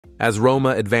as Roma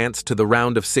advanced to the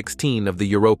round of 16 of the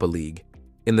Europa League.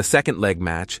 In the second leg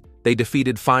match, they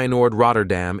defeated Feyenoord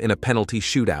Rotterdam in a penalty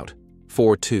shootout,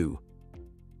 4-2.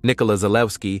 Nikola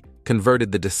Zalewski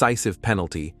converted the decisive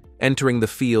penalty, entering the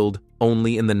field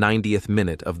only in the 90th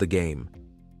minute of the game.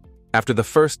 After the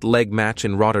first leg match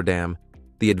in Rotterdam,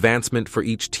 the advancement for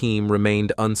each team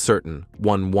remained uncertain,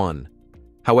 1-1.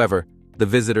 However, the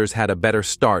visitors had a better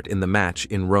start in the match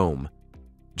in Rome.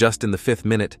 Just in the 5th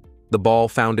minute, the ball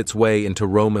found its way into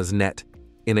Roma's net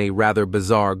in a rather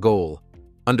bizarre goal.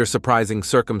 Under surprising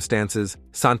circumstances,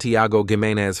 Santiago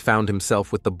Giménez found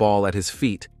himself with the ball at his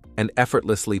feet and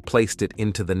effortlessly placed it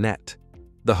into the net.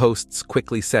 The hosts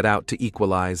quickly set out to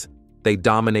equalize. They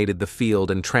dominated the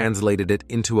field and translated it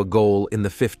into a goal in the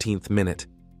 15th minute.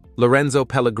 Lorenzo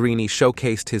Pellegrini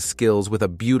showcased his skills with a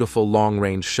beautiful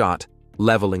long-range shot,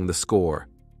 leveling the score.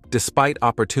 Despite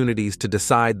opportunities to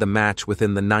decide the match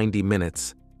within the 90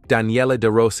 minutes, Daniele De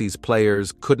Rossi's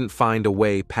players couldn't find a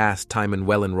way past Tymon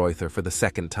Wellenreuther for the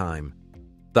second time.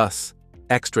 Thus,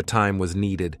 extra time was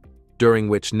needed, during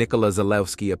which Nikola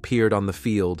Zalewski appeared on the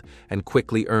field and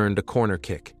quickly earned a corner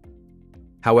kick.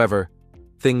 However,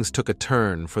 things took a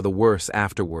turn for the worse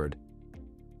afterward.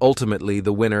 Ultimately,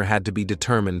 the winner had to be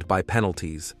determined by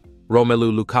penalties.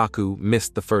 Romelu Lukaku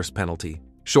missed the first penalty.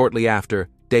 Shortly after,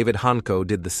 David Hanko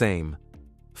did the same.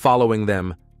 Following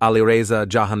them, Alireza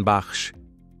Jahanbakhsh,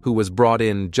 who was brought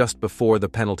in just before the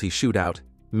penalty shootout,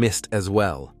 missed as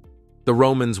well. The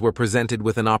Romans were presented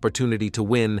with an opportunity to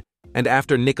win, and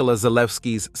after Nikola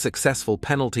Zalewski's successful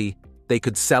penalty, they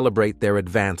could celebrate their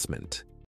advancement.